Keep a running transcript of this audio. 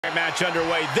Match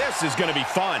underway. This is going to be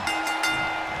fun.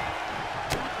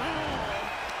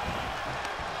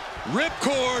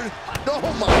 Ripcord.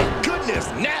 Oh my goodness,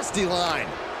 nasty line.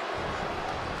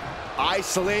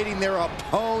 Isolating their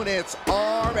opponent's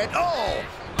arm and oh,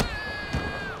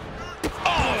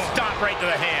 stop right to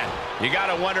the hand. You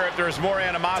got to wonder if there's more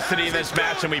animosity in this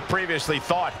match than we previously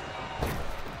thought.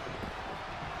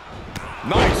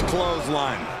 Nice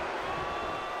clothesline.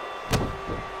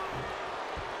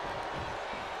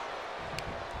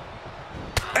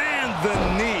 And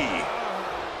the knee.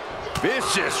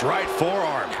 Vicious right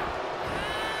forearm.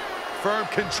 Firm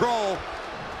control.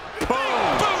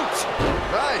 Boom. Boot.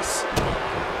 Nice.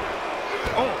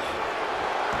 Oh.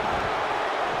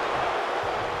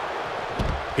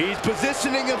 He's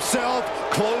positioning himself,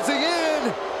 closing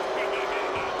in.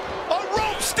 A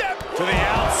rope step. To the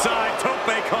outside,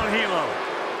 tope con hilo.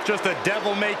 Just a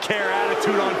devil-may-care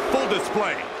attitude on full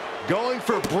display. Going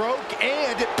for broke,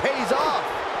 and it pays off.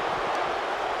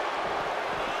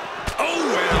 Oh,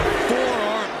 and a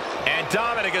forearm. And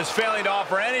Dominik is failing to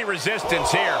offer any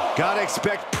resistance here. Gotta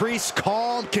expect Priest's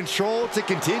calm control to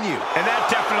continue. And that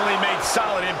definitely made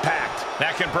solid impact.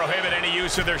 That can prohibit any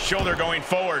use of their shoulder going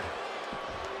forward.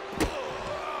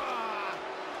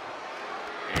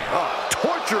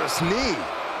 Torturous knee.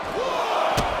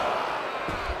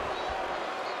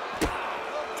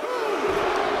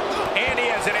 And he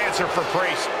has an answer for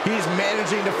Priest. He's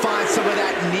managing to find some of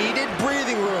that needed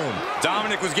breathing room.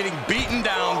 Dominik was getting beaten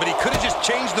down, but he could have just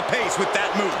changed the pace with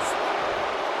that move.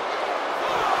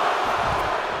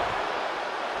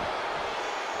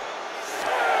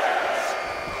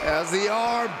 As the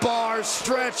arm bars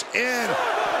stretch in.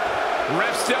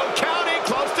 Ref still counting,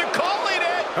 close to calling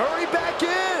it. Hurry back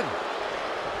in.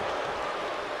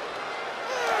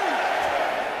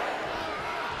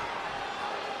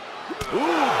 Ooh,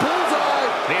 bullseye.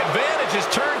 The advantage is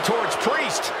turned towards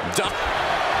Priest.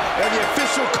 And the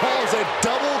official calls a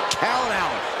double count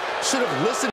out. Should have listened.